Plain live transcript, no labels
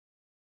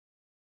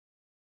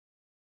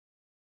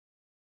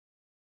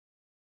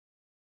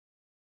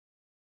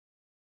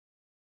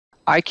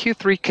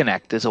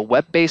iQ3Connect is a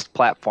web-based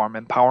platform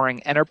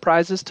empowering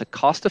enterprises to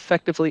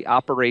cost-effectively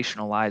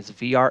operationalize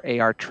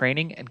VR/AR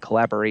training and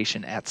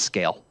collaboration at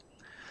scale.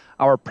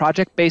 Our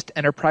project-based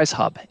Enterprise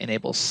Hub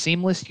enables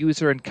seamless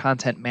user and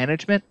content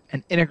management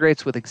and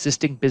integrates with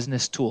existing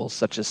business tools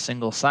such as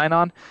single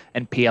sign-on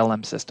and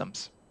PLM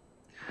systems.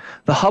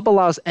 The Hub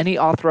allows any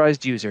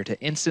authorized user to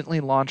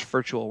instantly launch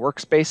virtual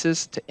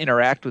workspaces, to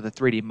interact with the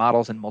 3D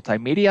models and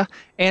multimedia,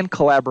 and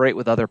collaborate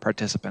with other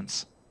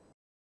participants.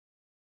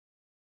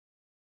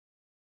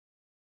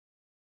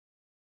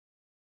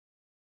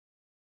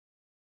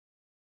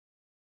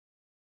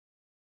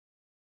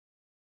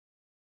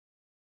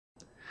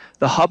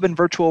 The Hub and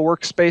virtual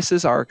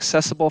workspaces are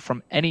accessible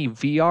from any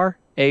VR,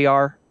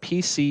 AR,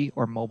 PC,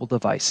 or mobile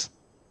device.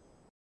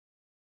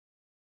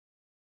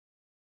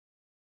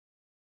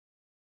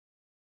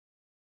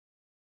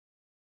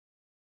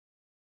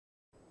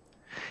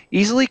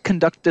 Easily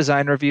conduct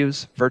design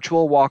reviews,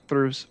 virtual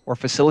walkthroughs, or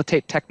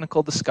facilitate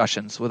technical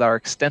discussions with our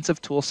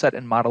extensive toolset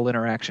and model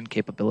interaction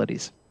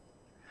capabilities.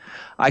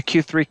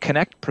 iQ3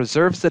 Connect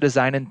preserves the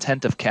design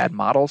intent of CAD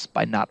models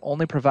by not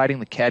only providing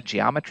the CAD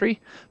geometry,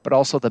 but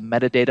also the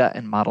metadata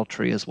and model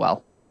tree as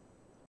well.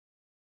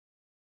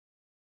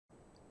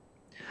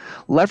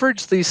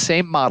 Leverage these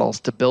same models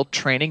to build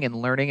training and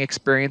learning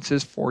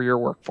experiences for your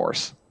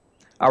workforce.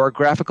 Our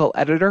graphical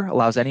editor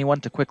allows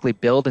anyone to quickly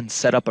build and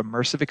set up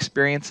immersive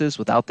experiences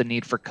without the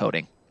need for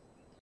coding.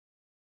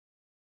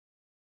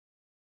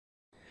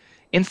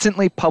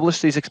 Instantly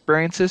publish these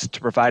experiences to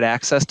provide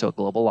access to a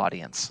global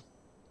audience.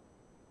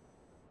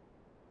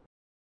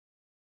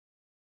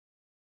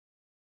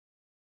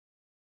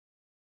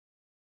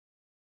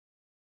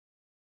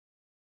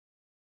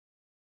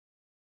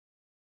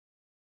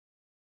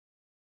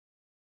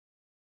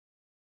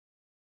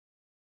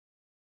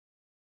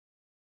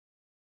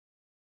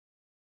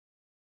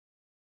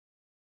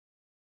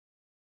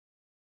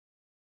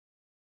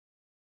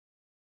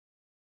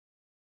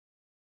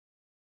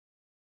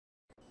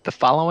 The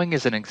following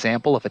is an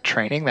example of a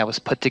training that was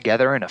put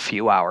together in a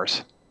few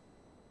hours.